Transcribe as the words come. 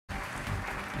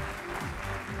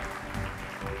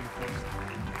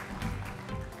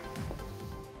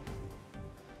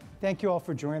Thank you all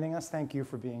for joining us. Thank you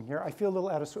for being here. I feel a little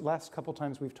out of, last couple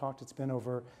times we've talked, it's been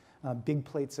over big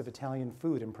plates of Italian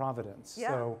food in Providence.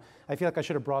 Yeah. So I feel like I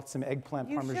should have brought some eggplant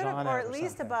parmesan or at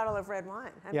least a bottle of red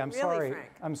wine. Yeah, I'm really, sorry. Frank.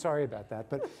 I'm sorry about that.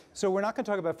 But so we're not going to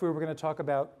talk about food. We're going to talk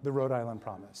about the Rhode Island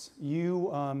Promise.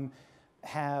 You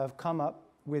have come up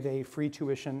with a free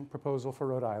tuition proposal for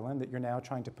Rhode Island that you're now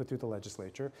trying to put through the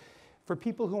legislature. For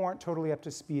people who aren't totally up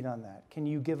to speed on that, can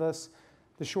you give us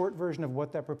the short version of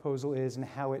what that proposal is and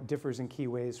how it differs in key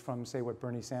ways from, say, what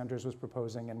Bernie Sanders was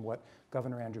proposing and what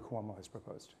Governor Andrew Cuomo has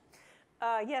proposed?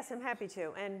 Yes, I'm happy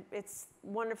to. And it's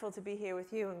wonderful to be here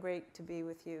with you and great to be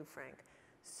with you, Frank.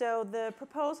 So the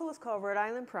proposal is called Rhode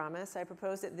Island Promise. I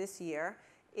proposed it this year.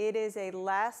 It is a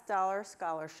last dollar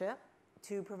scholarship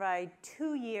to provide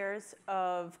 2 years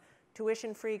of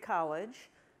tuition-free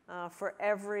college for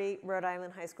every Rhode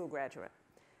Island high school graduate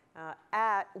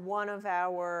at one of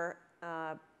our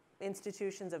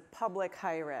institutions of public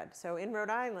higher ed. So in Rhode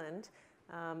Island,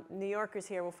 New Yorkers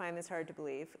here will find this hard to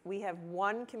believe. We have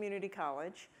one community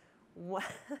college.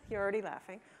 You're already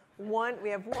laughing. We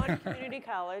have one community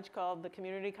college called the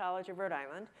Community College of Rhode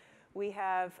Island. We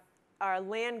have our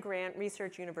land-grant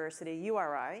research university,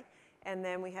 URI, and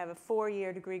then we have a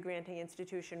 4-year degree granting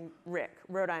institution, RIC,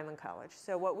 Rhode Island College.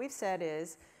 So what we've said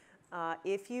is,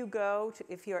 if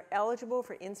you're eligible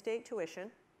for in-state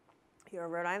tuition, you're a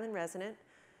Rhode Island resident,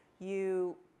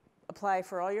 you apply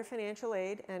for all your financial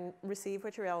aid and receive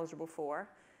what you're eligible for.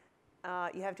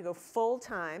 You have to go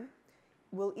full-time.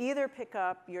 We'll either pick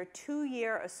up your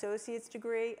 2-year associate's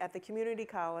degree at the community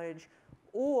college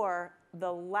or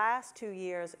the last 2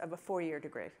 years of a 4-year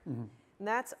degree. Mm-hmm. And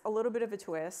that's a little bit of a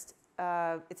twist.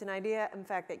 It's an idea, in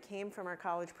fact, that came from our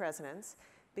college presidents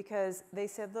because they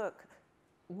said, look,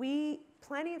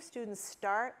 plenty of students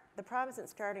start, the problem isn't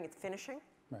starting, it's finishing.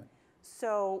 Right.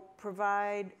 So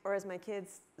provide, or as my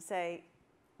kids say,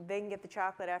 they can get the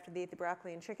chocolate after they eat the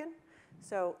broccoli and chicken.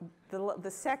 So the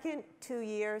second 2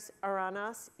 years are on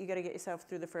us. You got to get yourself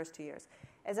through the first 2 years.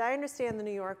 As I understand the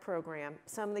New York program,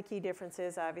 some of the key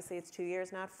differences, obviously it's 2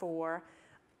 years, not 4.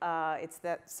 It's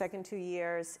that second 2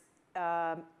 years.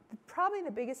 Probably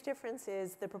the biggest difference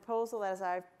is the proposal as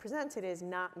I've presented is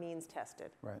not means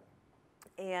tested. Right.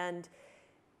 And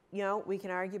you know, we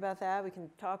can argue about that. We can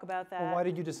talk about that. Well, why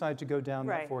did you decide to go down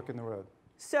that fork in the road?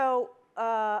 So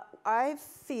I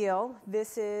feel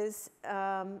this is,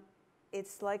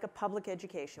 it's like a public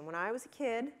education. When I was a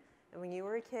kid, and when you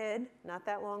were a kid, not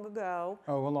that long ago.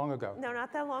 Oh, long ago. No,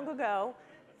 not that long ago.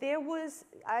 There was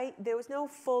no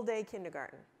full-day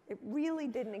kindergarten. It really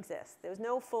didn't exist. There was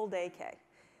no full-day K.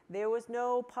 There was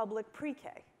no public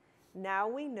pre-K. Now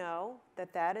we know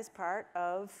that that is part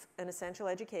of an essential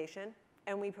education,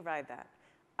 and we provide that.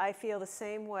 I feel the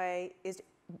same way is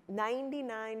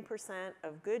 99%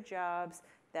 of good jobs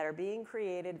that are being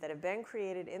created, that have been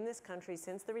created in this country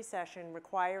since the recession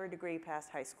require a degree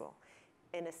past high school.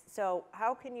 And so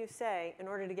how can you say, in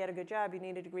order to get a good job, you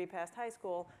need a degree past high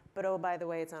school, but oh, by the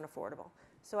way, it's unaffordable?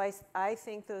 So I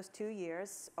think those 2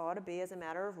 years ought to be, as a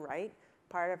matter of right,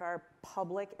 part of our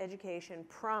public education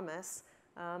promise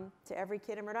to every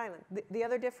kid in Rhode Island. The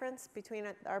other difference between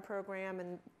our program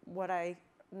and what I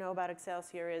know about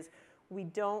Excelsior is we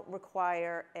don't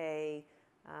require a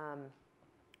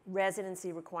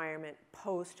residency requirement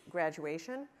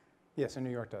post-graduation. Yes, and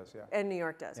New York does, yeah. And New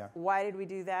York does. Yeah. Why did we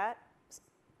do that?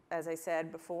 As I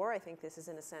said before, I think this is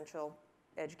an essential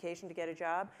education to get a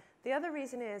job. The other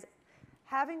reason is,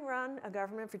 having run a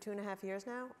government for 2.5 years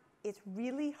now, it's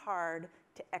really hard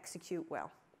to execute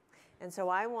well. And so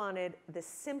I wanted the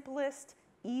simplest,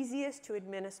 easiest to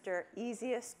administer,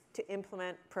 easiest to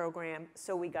implement program,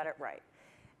 so we got it right.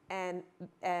 And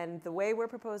the way we're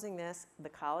proposing this, the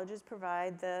colleges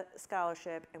provide the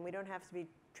scholarship, and we don't have to be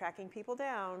tracking people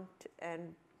down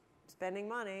and spending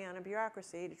money on a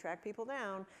bureaucracy to track people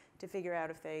down to figure out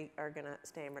if they are going to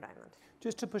stay in Rhode Island.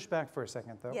 Just to push back for a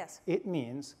second, though. Yes. It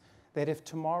means that if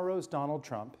tomorrow's Donald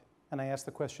Trump, and I ask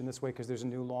the question this way because there's a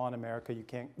new law in America, you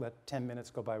can't let 10 minutes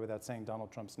go by without saying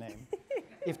Donald Trump's name.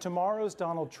 If tomorrow's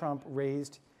Donald Trump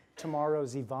raised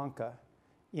tomorrow's Ivanka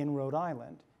in Rhode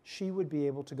Island, she would be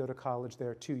able to go to college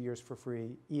there 2 years for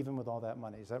free, even with all that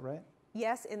money. Is that right?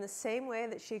 Yes, in the same way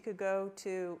that she could go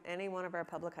to any one of our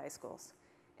public high schools.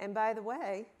 And by the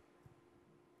way,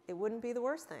 it wouldn't be the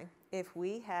worst thing if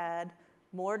we had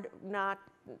more,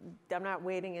 I'm not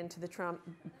wading into the Trump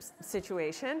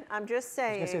situation. I'm just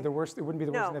saying. I was going to say the worst, it wouldn't be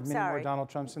the worst to have many more sorry. Donald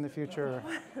Trumps in the future.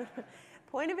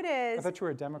 Point of it is. I thought you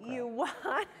were a Democrat. You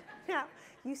want, now,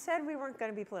 you said we weren't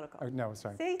going to be political. Oh, no,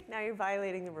 sorry. See, now you're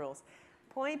violating the rules.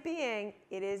 Point being,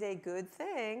 it is a good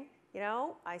thing. You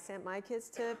know, I sent my kids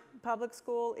to public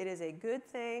school. It is a good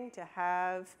thing to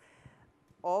have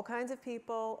all kinds of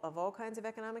people of all kinds of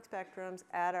economic spectrums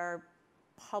at our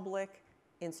public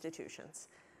institutions.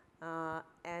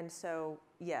 And so,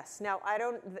 yes. Now,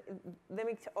 let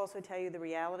me also tell you the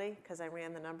reality, because I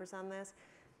ran the numbers on this.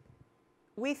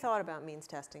 We thought about means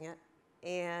testing it,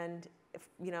 and if,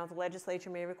 the legislature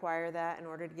may require that in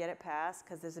order to get it passed,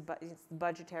 because there's a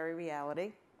budgetary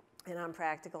reality, and I'm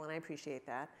practical, and I appreciate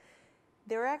that.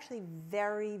 There are actually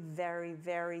very, very,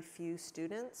 very few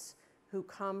students who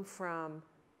come from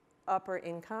upper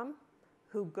income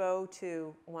who go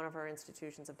to one of our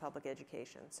institutions of public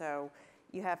education. So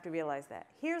you have to realize that.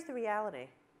 Here's the reality.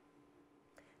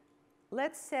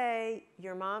 Let's say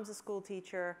your mom's a school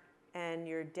teacher and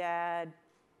your dad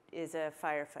is a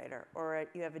firefighter, or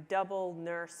you have a double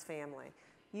nurse family.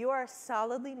 You are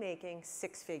solidly making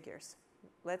 6 figures.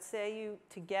 Let's say you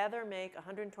together make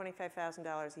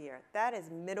 $125,000 a year. That is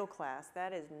middle class.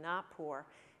 That is not poor.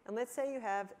 And let's say you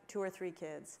have 2 or 3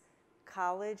 kids.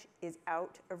 College is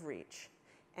out of reach.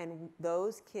 And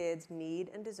those kids need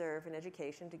and deserve an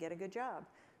education to get a good job.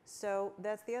 So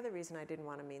that's the other reason I didn't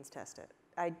want to means test it.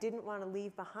 I didn't want to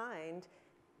leave behind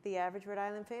the average Rhode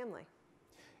Island family.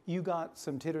 You got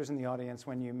some titters in the audience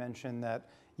when you mentioned that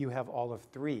you have all of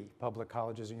 3 public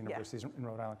colleges or universities in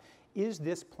Rhode Island. Is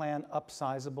this plan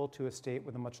upsizable to a state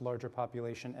with a much larger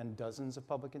population and dozens of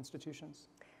public institutions?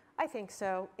 I think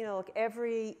so. Look,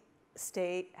 every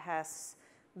state has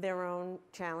their own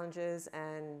challenges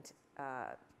and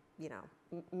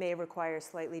may require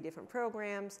slightly different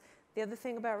programs. The other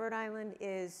thing about Rhode Island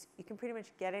is you can pretty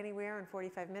much get anywhere in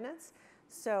 45 minutes.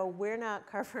 So we're not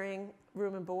covering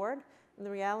room and board. And the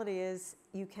reality is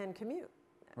you can commute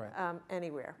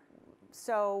anywhere.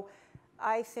 So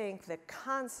I think the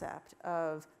concept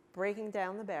of breaking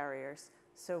down the barriers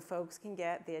so folks can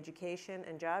get the education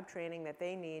and job training that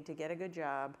they need to get a good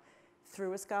job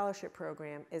through a scholarship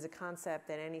program is a concept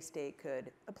that any state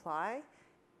could apply.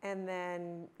 And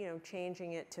then,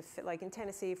 changing it to fit, like in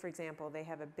Tennessee, for example, they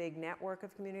have a big network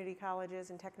of community colleges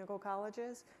and technical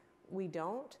colleges. We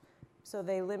don't. So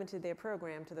they limited their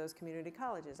program to those community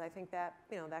colleges. I think that,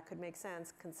 that could make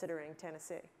sense considering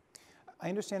Tennessee. I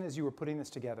understand as you were putting this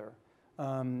together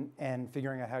and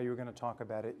figuring out how you were going to talk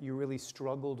about it, you really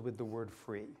struggled with the word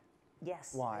free.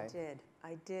 Yes, Why? I did.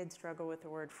 I did struggle with the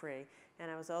word free.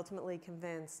 And I was ultimately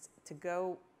convinced to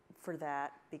go for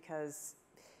that because,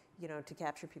 to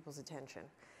capture people's attention.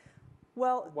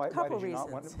 Well, a couple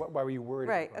reasons. Why were you worried?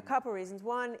 Right, a couple reasons.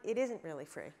 One, it isn't really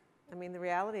free. I mean, the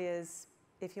reality is,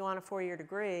 if you want a 4-year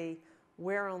degree,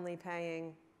 we're only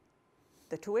paying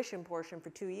the tuition portion for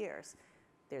 2 years.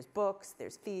 There's books,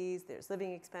 there's fees, there's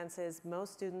living expenses.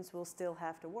 Most students will still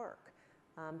have to work.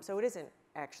 So it isn't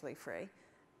actually free.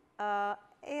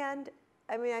 And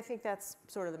I mean, I think that's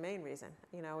sort of the main reason.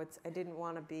 I didn't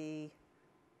want to be,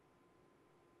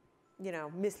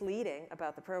 misleading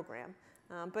about the program.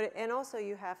 And also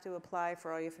you have to apply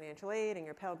for all your financial aid and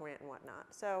your Pell Grant and whatnot.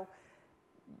 So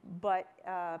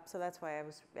that's why I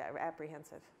was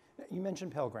apprehensive. You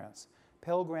mentioned Pell Grants.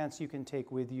 Pell Grants you can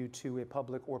take with you to a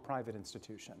public or private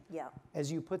institution. Yeah.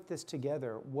 As you put this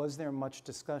together, was there much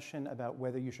discussion about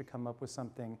whether you should come up with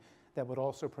something that would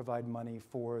also provide money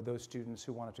for those students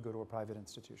who wanted to go to a private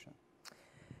institution?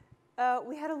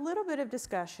 We had a little bit of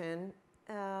discussion.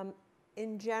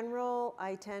 In general,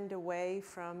 I tend away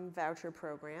from voucher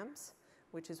programs,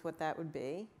 which is what that would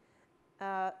be.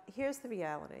 Here's the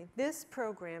reality. This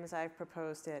program, as I've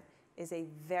proposed it, is a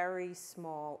very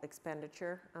small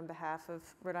expenditure on behalf of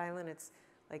Rhode Island. It's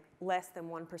like less than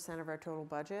 1% of our total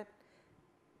budget.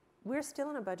 We're still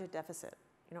in a budget deficit.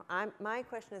 My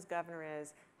question as governor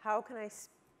is, how can I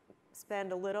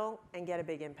spend a little and get a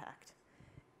big impact?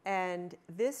 And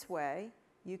this way,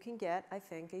 you can get, I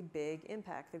think, a big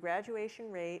impact. The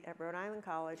graduation rate at Rhode Island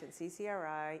College and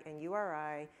CCRI and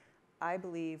URI, I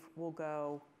believe,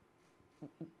 will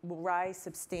rise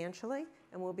substantially,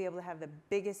 and we'll be able to have the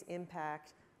biggest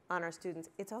impact on our students.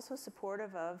 It's also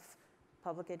supportive of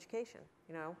public education,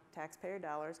 taxpayer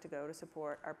dollars to go to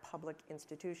support our public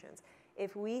institutions.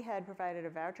 If we had provided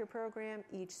a voucher program,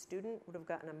 each student would have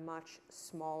gotten a much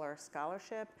smaller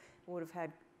scholarship and would have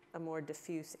had a more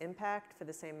diffuse impact for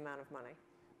the same amount of money.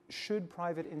 Should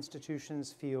private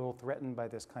institutions feel threatened by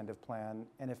this kind of plan?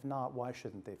 And if not, why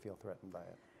shouldn't they feel threatened by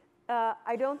it?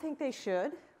 I don't think they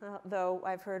should, though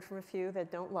I've heard from a few that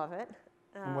don't love it.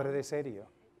 And what do they say to you?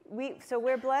 So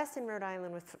we're blessed in Rhode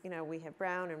Island with, we have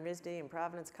Brown and RISD and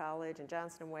Providence College and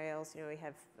Johnson and Wales. We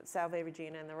have Salve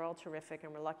Regina, and they're all terrific,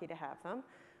 and we're lucky to have them.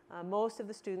 Most of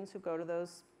the students who go to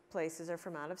those places are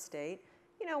from out of state.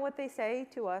 What they say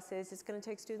to us is it's going to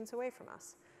take students away from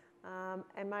us.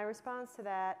 And my response to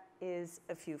that is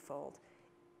a fewfold.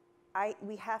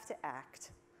 We have to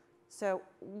act. So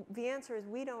the answer is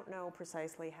we don't know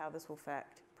precisely how this will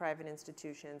affect private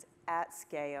institutions at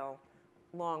scale,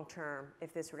 long term,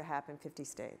 if this were to happen in 50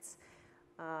 states.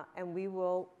 And we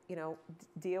will,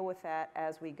 deal with that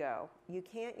as we go. You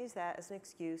can't use that as an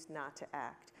excuse not to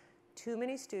act. Too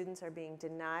many students are being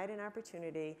denied an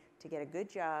opportunity to get a good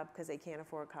job because they can't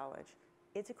afford college.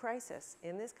 It's a crisis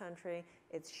in this country.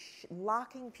 It's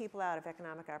locking people out of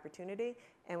economic opportunity,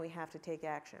 and we have to take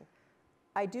action.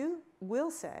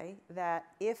 Will say that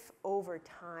if over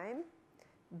time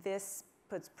this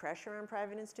puts pressure on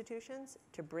private institutions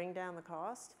to bring down the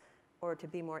cost or to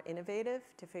be more innovative,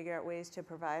 to figure out ways to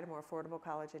provide a more affordable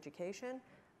college education,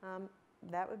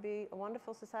 that would be a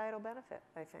wonderful societal benefit,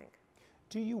 I think.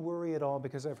 Do you worry at all,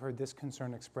 because I've heard this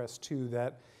concern expressed too,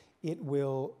 that it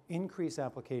will increase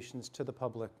applications to the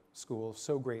public schools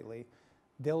so greatly,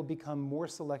 they'll become more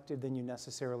selective than you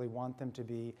necessarily want them to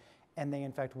be, and they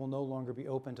in fact will no longer be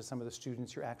open to some of the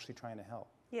students you're actually trying to help?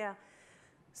 Yeah.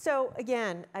 So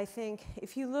again, I think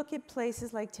if you look at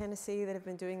places like Tennessee that have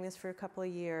been doing this for a couple of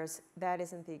years, that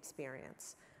isn't the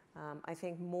experience. I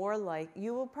think more like,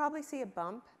 you will probably see a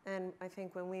bump, and I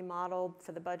think when we modeled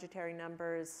for the budgetary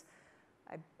numbers,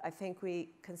 I think we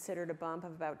considered a bump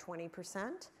of about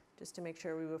 20%, just to make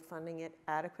sure we were funding it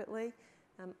adequately.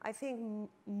 I think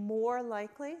more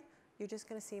likely, you're just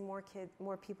going to see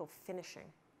more people finishing.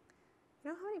 You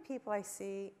know how many people I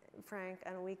see, Frank,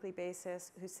 on a weekly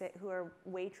basis who are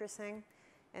waitressing,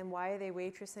 and why are they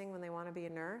waitressing when they want to be a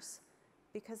nurse?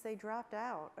 Because they dropped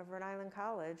out of Rhode Island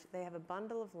College, they have a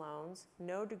bundle of loans,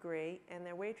 no degree, and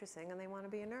they're waitressing and they want to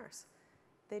be a nurse.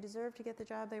 They deserve to get the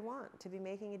job they want, to be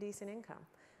making a decent income.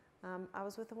 I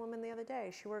was with a woman the other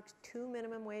day. She works 2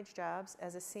 minimum wage jobs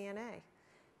as a CNA.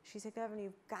 She said, Governor,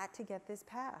 you've got to get this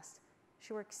passed.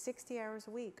 She works 60 hours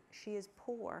a week. She is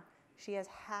poor. She has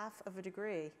half of a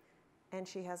degree, and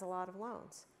she has a lot of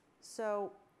loans.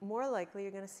 So more likely,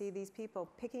 you're going to see these people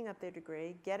picking up their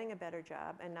degree, getting a better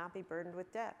job, and not be burdened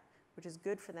with debt, which is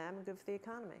good for them and good for the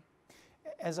economy.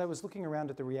 As I was looking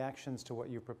around at the reactions to what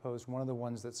you proposed, one of the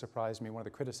ones that surprised me, one of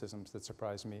the criticisms that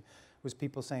surprised me, was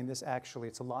people saying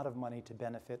it's a lot of money to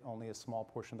benefit only a small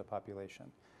portion of the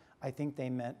population. I think they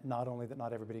meant not only that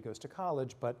not everybody goes to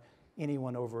college, but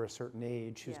anyone over a certain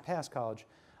age who's past college.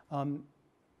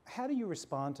 How do you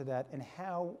respond to that, and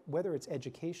how, whether it's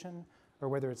education or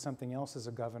whether it's something else as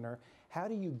a governor, how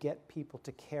do you get people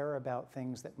to care about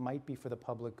things that might be for the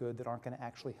public good that aren't going to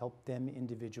actually help them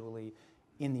individually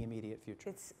in the immediate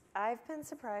future? I've been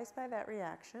surprised by that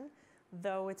reaction,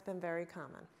 though it's been very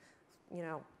common.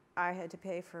 I had to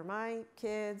pay for my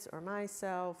kids or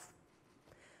myself.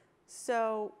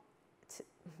 So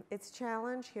it's a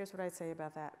challenge. Here's what I'd say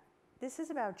about that. This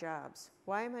is about jobs.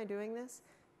 Why am I doing this?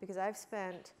 Because I've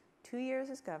spent 2 years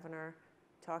as governor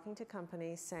talking to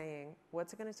companies saying,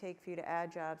 what's it going to take for you to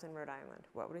add jobs in Rhode Island?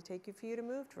 What would it take for you to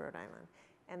move to Rhode Island?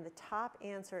 And the top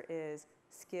answer is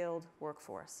skilled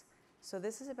workforce. So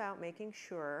this is about making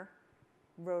sure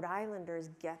Rhode Islanders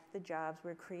get the jobs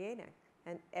we're creating.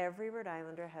 And every Rhode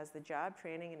Islander has the job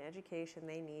training and education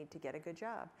they need to get a good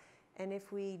job. And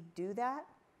if we do that,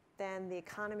 then the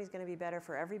economy is going to be better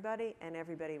for everybody, and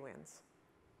everybody wins.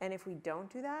 And if we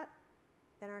don't do that,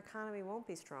 then our economy won't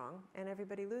be strong and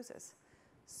everybody loses.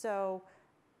 So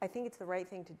I think it's the right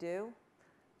thing to do,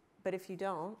 but if you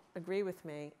don't agree with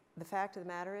me, the fact of the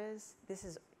matter is this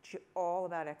is all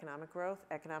about economic growth,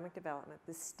 economic development.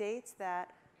 The states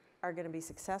that are going to be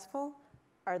successful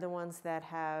are the ones that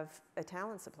have a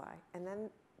talent supply, and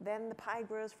then the pie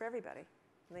grows for everybody.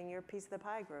 And then your piece of the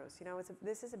pie grows.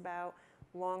 This is about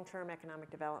long-term economic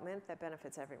development that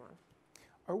benefits everyone.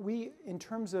 Are we, in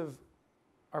terms of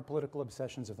our political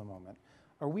obsessions of the moment,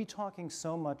 are we talking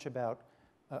so much about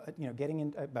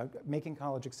about making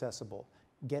college accessible,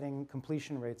 getting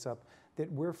completion rates up,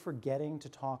 that we're forgetting to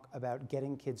talk about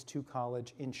getting kids to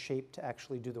college in shape to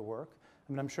actually do the work?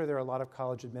 I mean, I'm sure there are a lot of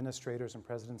college administrators and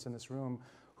presidents in this room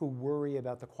who worry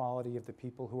about the quality of the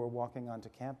people who are walking onto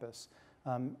campus.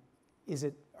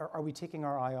 Are we taking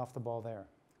our eye off the ball there?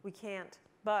 We can't,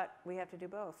 but we have to do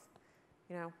both.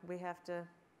 We have to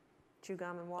chew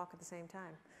gum and walk at the same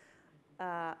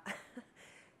time.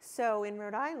 So in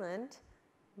Rhode Island,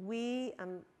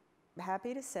 I'm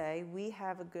happy to say, we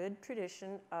have a good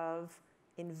tradition of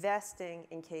investing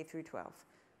in K through 12.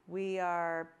 We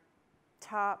are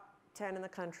top 10 in the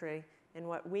country in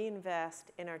what we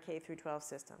invest in our K through 12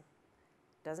 system.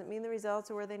 Doesn't mean the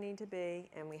results are where they need to be,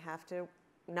 and we have to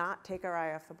not take our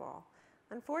eye off the ball.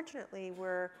 Unfortunately,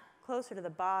 we're closer to the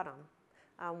bottom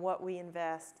on what we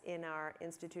invest in our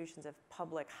institutions of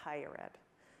public higher ed.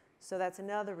 So that's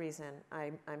another reason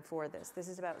I'm for this. This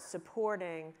is about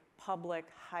supporting public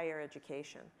higher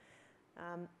education.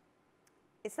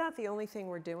 It's not the only thing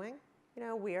we're doing. You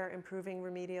know, we are improving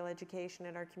remedial education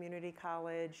at our community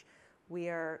college. We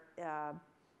are,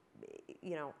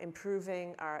 you know,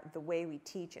 improving the way we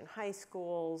teach in high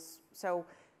schools. So,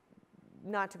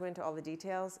 not to go into all the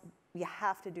details, you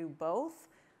have to do both.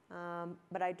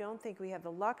 But I don't think we have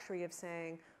the luxury of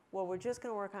saying, well, we're just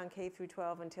going to work on K through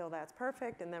 12 until that's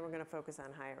perfect, and then we're going to focus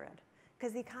on higher ed.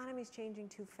 Because the economy is changing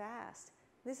too fast.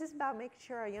 This is about making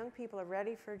sure our young people are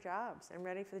ready for jobs and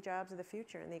ready for the jobs of the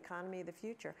future and the economy of the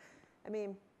future. I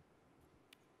mean,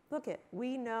 look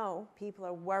we know people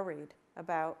are worried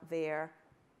about their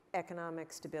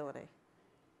economic stability.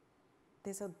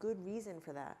 There's a good reason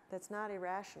for that. That's not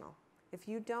irrational. If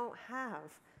you don't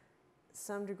have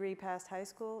some degree past high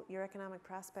school, your economic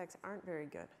prospects aren't very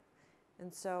good.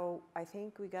 And so I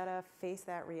think we gotta face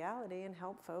that reality and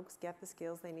help folks get the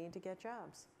skills they need to get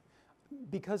jobs.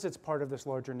 Because it's part of this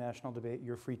larger national debate,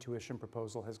 your free tuition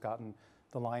proposal has gotten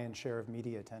the lion's share of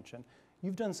media attention.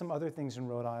 You've done some other things in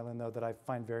Rhode Island, though, that I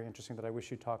find very interesting that I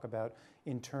wish you'd talk about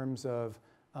in terms of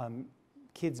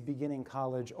kids beginning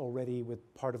college already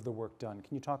with part of the work done.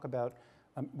 Can you talk about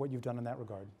what you've done in that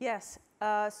regard? Yes.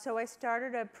 So I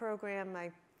started a program my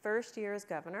first year as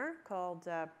governor called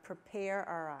Prepare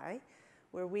RI,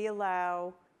 where we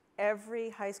allow every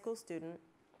high school student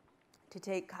to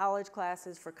take college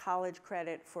classes for college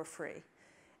credit for free.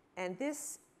 And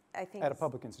this, I think... At a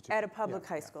public institution. At a public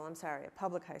high school, I'm sorry, at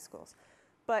public high schools.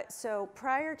 But so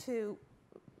prior to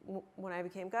when I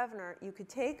became governor, you could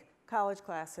take college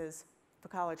classes for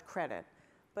college credit,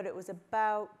 but it was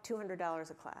about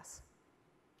 $200 a class.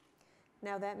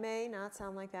 Now that may not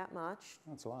sound like that much.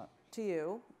 That's a lot. To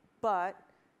you, but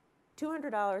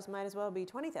 $200 might as well be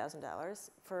 $20,000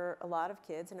 for a lot of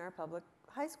kids in our public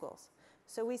high schools.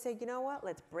 So we said, you know what,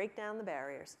 let's break down the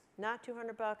barriers. Not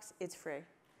 $200, it's free.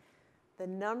 The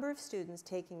number of students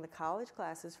taking the college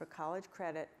classes for college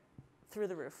credit through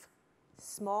the roof.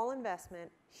 Small investment,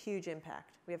 huge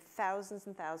impact. We have thousands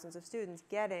and thousands of students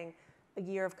getting a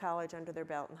year of college under their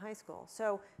belt in high school.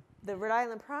 So the Rhode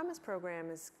Island Promise program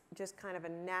is just kind of a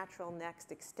natural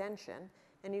next extension.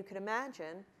 And you could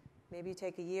imagine, maybe you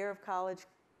take a year of college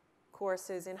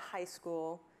courses in high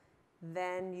school,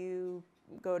 then you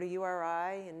go to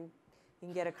URI and you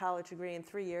can get a college degree in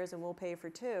 3 years and we'll pay for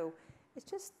 2. It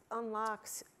just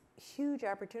unlocks huge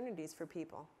opportunities for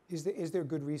people. Is there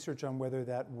good research on whether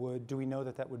that would, do we know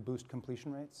that that would boost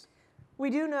completion rates? We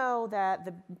do know that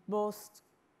the most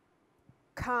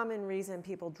common reason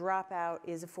people drop out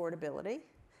is affordability.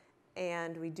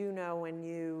 And we do know when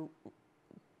you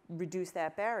reduce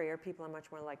that barrier, people are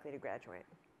much more likely to graduate.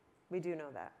 We do know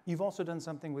that. You've also done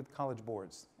something with college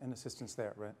boards and assistance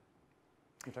there, right?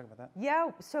 Can you talk about that? Yeah,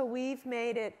 so we've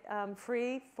made it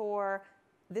free for,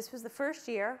 this was the first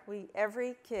year,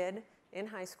 every kid in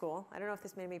high school, I don't know if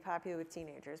this made me popular with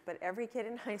teenagers, but every kid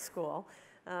in high school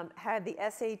had the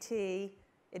SAT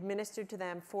administered to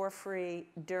them for free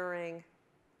during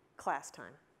class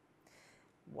time.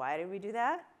 Why did we do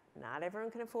that? Not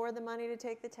everyone can afford the money to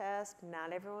take the test.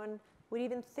 Not everyone would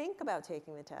even think about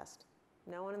taking the test.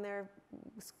 No one in their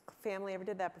family ever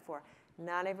did that before.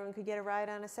 Not everyone could get a ride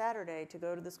on a Saturday to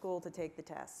go to the school to take the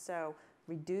test. So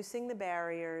reducing the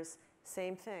barriers,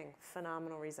 same thing,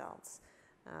 phenomenal results.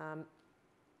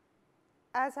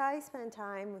 As I spend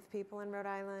time with people in Rhode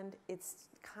Island, it's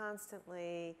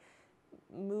constantly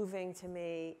moving to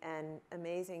me and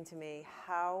amazing to me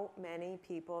how many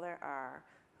people there are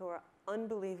who are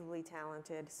unbelievably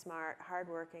talented, smart,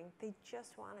 hardworking. They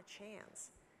just want a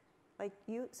chance. Like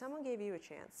someone gave you a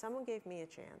chance. Someone gave me a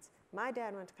chance. My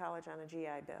dad went to college on a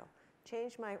GI Bill.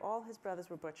 All his brothers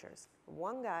were butchers.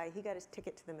 One guy, he got his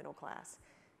ticket to the middle class.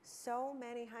 So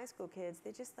many high school kids,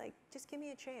 they just give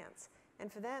me a chance.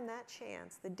 And for them, that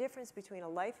chance, the difference between a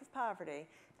life of poverty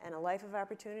and a life of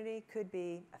opportunity could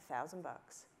be $1,000,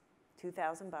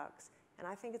 $2,000. And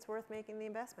I think it's worth making the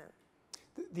investment.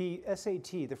 The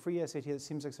SAT, the free SAT, it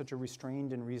seems like such a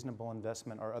restrained and reasonable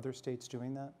investment. Are other states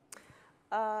doing that?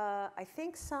 I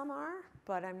think some are,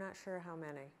 but I'm not sure how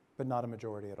many. But not a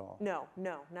majority at all? No,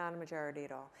 not a majority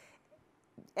at all.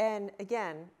 And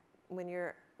again, when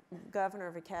you're governor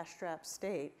of a cash-strapped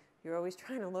state, you're always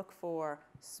trying to look for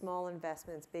small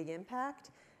investments, big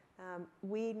impact.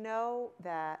 We know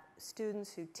that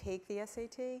students who take the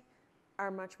SAT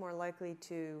are much more likely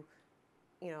to,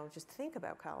 just think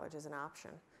about college as an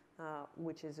option,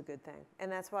 which is a good thing.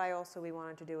 And that's why also we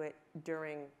wanted to do it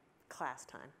during class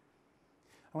time.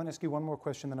 I want to ask you one more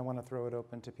question, then I want to throw it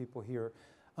open to people here.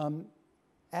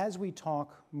 As we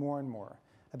talk more and more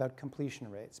about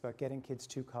completion rates, about getting kids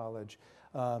to college,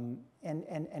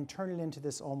 and turn it into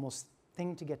this almost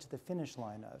thing to get to the finish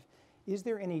line of, Is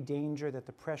there any danger that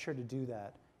the pressure to do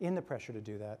that,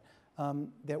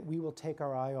 that we will take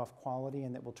our eye off quality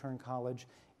and that will turn college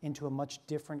into a much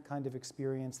different kind of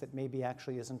experience that maybe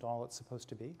actually isn't all it's supposed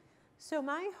to be? So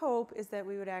my hope is that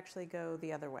we would actually go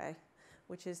the other way,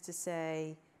 which is to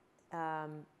say,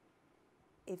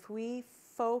 if we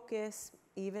focus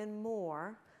even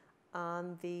more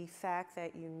on the fact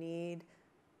that you need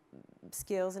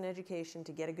skills and education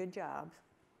to get a good job,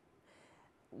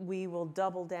 we will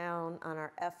double down on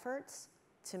our efforts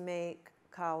to make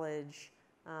college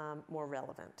more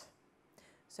relevant.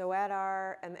 So at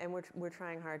our, and we're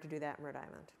trying hard to do that in Rhode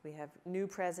Island. We have new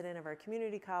president of our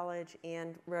community college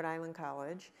and Rhode Island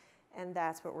College, and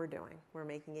that's what we're doing. We're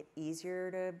making it easier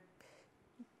to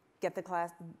get the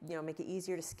class, make it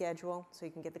easier to schedule so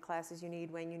you can get the classes you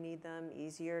need when you need them,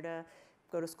 easier to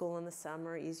go to school in the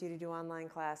summer, easier to do online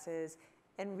classes,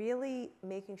 and really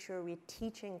making sure we're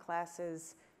teaching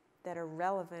classes that are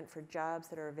relevant for jobs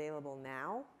that are available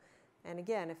now. And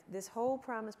again, if this whole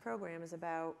Promise program is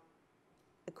about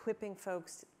equipping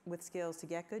folks with skills to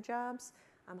get good jobs,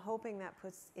 I'm hoping that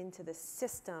puts into the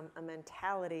system a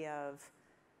mentality of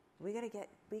we gotta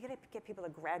get people to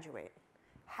graduate.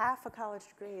 Half a college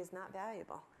degree is not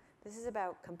valuable. This is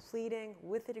about completing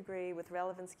with a degree with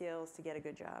relevant skills to get a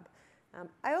good job.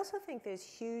 I also think there's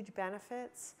huge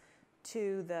benefits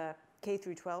to the K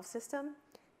through 12 system,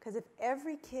 because if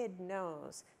every kid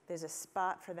knows there's a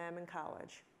spot for them in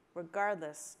college,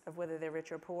 regardless of whether they're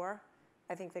rich or poor,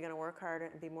 I think they're going to work harder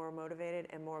and be more motivated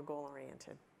and more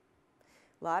goal-oriented.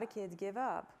 A lot of kids give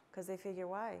up because they figure,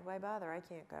 why bother? I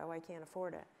can't go, I can't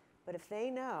afford it. But if they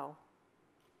know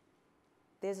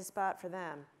there's a spot for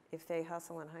them if they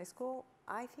hustle in high school,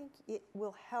 I think it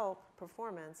will help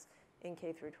performance in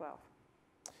K through 12.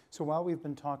 So while we've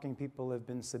been talking, people have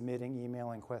been submitting,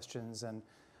 emailing questions, and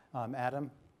Adam,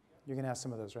 you're going to ask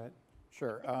some of those, right?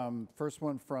 Sure. First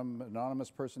one from an anonymous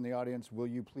person in the audience. Will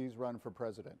you please run for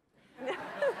president?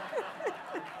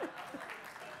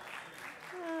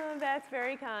 That's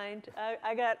very kind.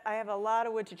 I have a lot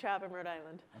of wood to chop in Rhode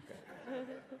Island.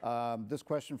 Okay. This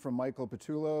question from Michael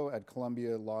Petullo at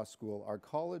Columbia Law School. Are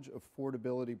college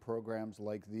affordability programs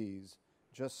like these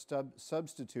just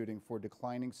substituting for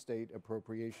declining state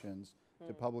appropriations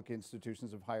to public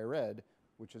institutions of higher ed,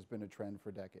 which has been a trend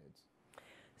for decades?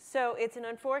 So it's an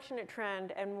unfortunate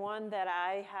trend, and one that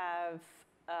I have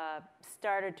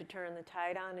started to turn the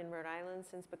tide on in Rhode Island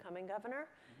since becoming governor.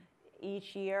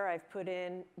 Each year I've put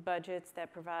in budgets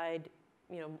that provide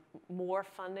more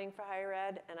funding for higher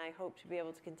ed, and I hope to be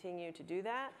able to continue to do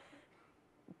that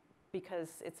because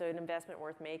it's an investment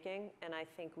worth making, and I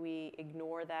think we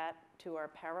ignore that to our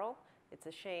peril. It's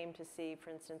a shame to see, for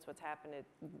instance, what's happened at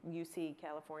UC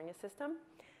California system.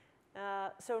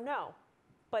 So no,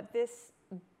 but this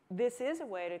is a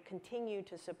way to continue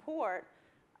to support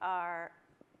our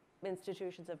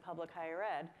institutions of public higher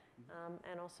ed,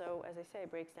 and also, as I say,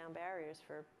 breaks down barriers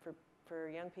for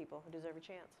young people who deserve a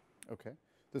chance. Okay.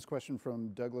 This question from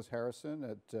Douglas Harrison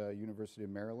at University of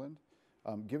Maryland.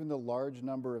 Given the large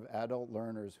number of adult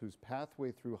learners whose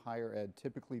pathway through higher ed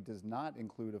typically does not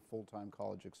include a full-time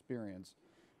college experience,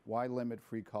 why limit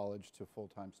free college to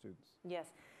full-time students? Yes,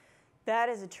 that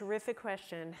is a terrific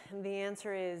question. And the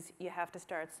answer is you have to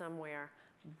start somewhere,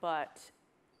 but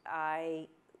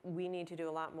we need to do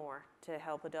a lot more to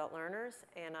help adult learners,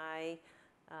 and I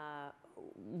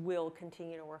will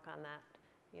continue to work on that.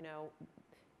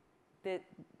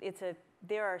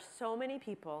 There are so many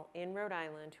people in Rhode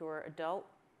Island who are adult,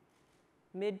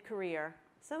 mid-career,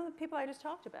 some of the people I just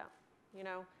talked about,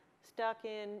 stuck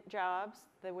in jobs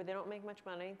where they don't make much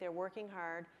money, they're working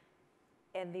hard,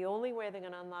 and the only way they're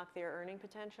going to unlock their earning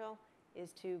potential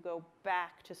is to go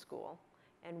back to school.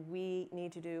 And we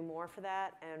need to do more for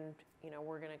that, and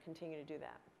we're going to continue to do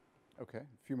that. Okay,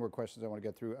 a few more questions I want to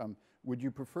get through. Would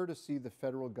you prefer to see the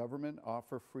federal government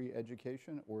offer free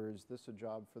education, or is this a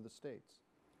job for the states?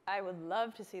 I would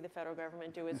love to see the federal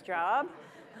government do its job,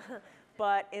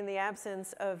 but in the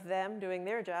absence of them doing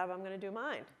their job, I'm going to do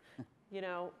mine.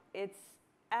 It's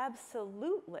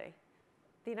absolutely,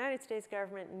 the United States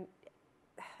government,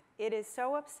 it is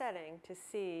so upsetting to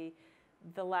see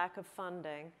the lack of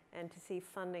funding and to see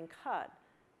funding cut,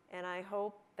 and I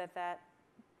hope that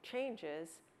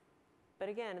changes. But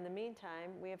again, in the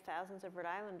meantime, we have thousands of Rhode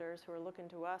Islanders who are looking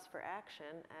to us for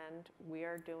action, and we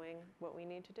are doing what we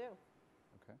need to do.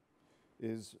 Okay.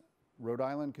 Is Rhode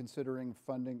Island considering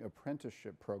funding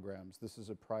apprenticeship programs? This is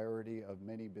a priority of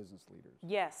many business leaders.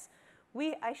 Yes.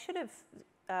 I should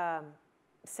have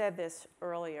said this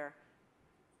earlier.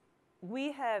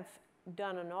 We have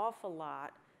done an awful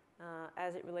lot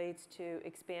as it relates to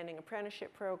expanding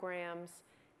apprenticeship programs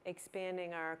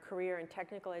expanding our career and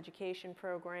technical education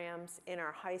programs in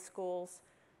our high schools.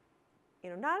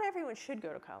 Not everyone should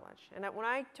go to college. And when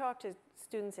I talk to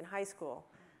students in high school,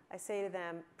 I say to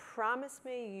them, promise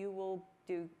me you will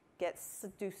do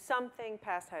something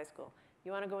past high school.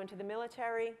 You want to go into the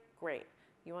military? Great.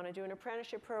 You want to do an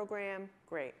apprenticeship program?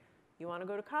 Great. You want to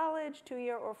go to college,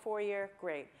 2-year or 4-year?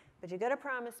 Great. But you got to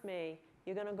promise me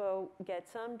you're going to go get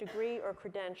some degree or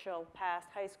credential past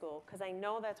high school, because I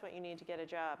know that's what you need to get a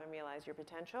job and realize your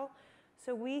potential.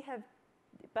 So we have,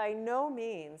 by no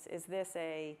means is this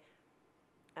a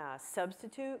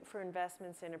substitute for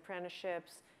investments in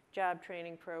apprenticeships, job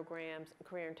training programs,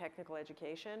 career and technical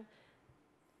education.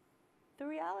 The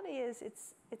reality is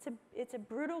it's a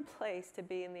brutal place to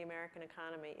be in the American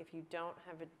economy if you don't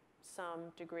have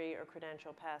some degree or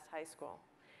credential past high school.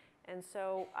 And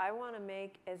so I want to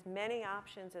make as many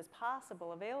options as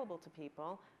possible available to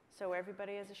people so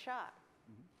everybody has a shot.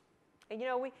 Mm-hmm.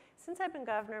 And since I've been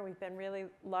governor, we've been really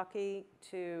lucky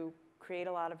to create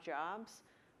a lot of jobs.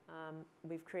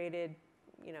 We've created,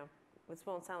 this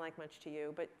won't sound like much to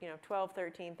you, but 12,000,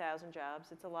 13,000 jobs.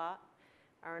 It's a lot.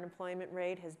 Our unemployment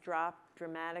rate has dropped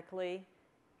dramatically.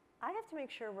 I have to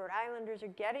make sure Rhode Islanders are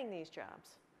getting these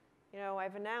jobs.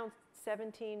 I've announced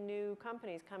 17 new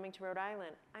companies coming to Rhode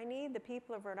Island. I need the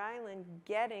people of Rhode Island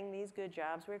getting these good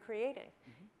jobs we're creating.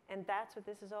 Mm-hmm. And that's what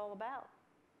this is all about.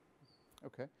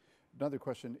 Okay. Another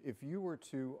question. If you were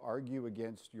to argue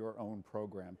against your own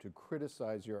program, to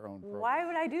criticize your own program. Why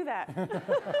would I do that?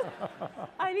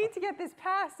 I need to get this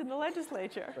passed in the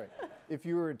legislature. Right. If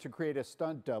you were to create a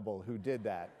stunt double who did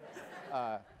that,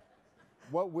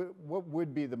 what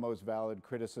would be the most valid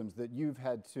criticisms that you've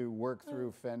had to work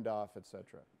through, fend off, et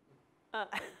cetera?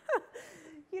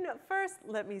 First,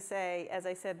 let me say, as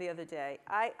I said the other day,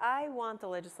 I want the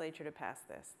legislature to pass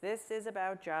this. This is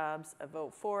about jobs. A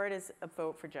vote for it is a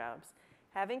vote for jobs.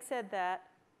 Having said that,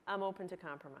 I'm open to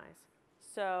compromise.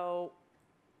 So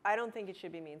I don't think it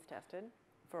should be means tested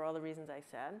for all the reasons I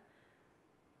said.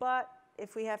 But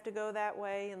if we have to go that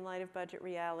way in light of budget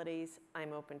realities,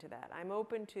 I'm open to that. I'm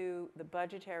open to the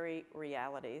budgetary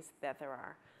realities that there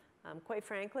are. Quite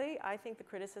frankly, I think the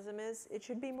criticism is it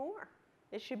should be more.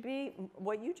 It should be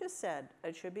what you just said.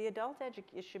 It should be adult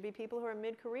education. It should be people who are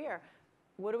mid-career.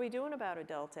 What are we doing about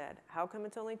adult ed? How come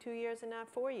it's only 2 years and not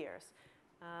 4 years?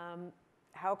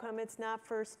 How come it's not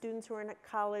for students who are in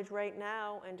college right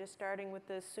now and just starting with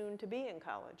the soon-to-be in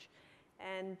college?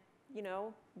 And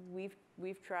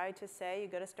we've tried to say you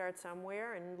got to start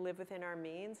somewhere and live within our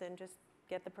means and just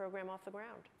get the program off the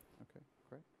ground. Okay,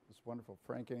 great. That's wonderful.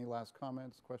 Frank, any last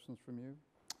comments, questions from you?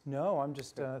 No, I'm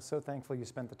just so thankful you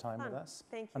spent the time with us.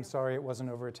 Thank you. I'm sorry it wasn't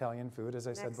over Italian food, as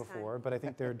I said before, but I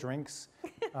think there are drinks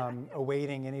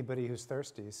awaiting anybody who's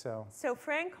thirsty. So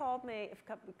Frank called me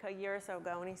a year or so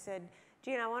ago, and he said,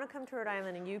 Gina, I want to come to Rhode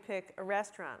Island, and you pick a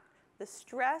restaurant. The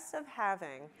stress of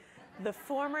having the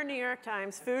former New York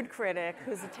Times food critic,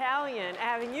 who's Italian,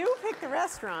 having you pick the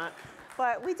restaurant.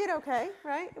 But we did okay,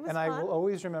 right? It was and fun. I will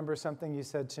always remember something you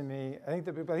said to me. I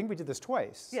think we did this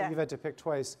twice. Yeah. So you've had to pick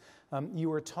twice. You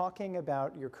were talking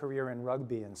about your career in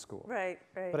rugby in school. Right,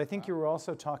 right. But I think you were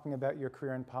also talking about your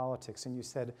career in politics, and you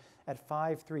said at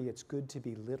 5'3", it's good to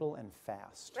be little and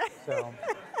fast.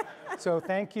 So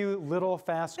thank you, little,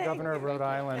 fast Governor of Rhode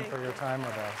Island, for your time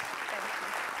with us.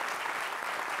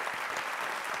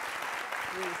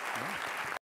 Thank you.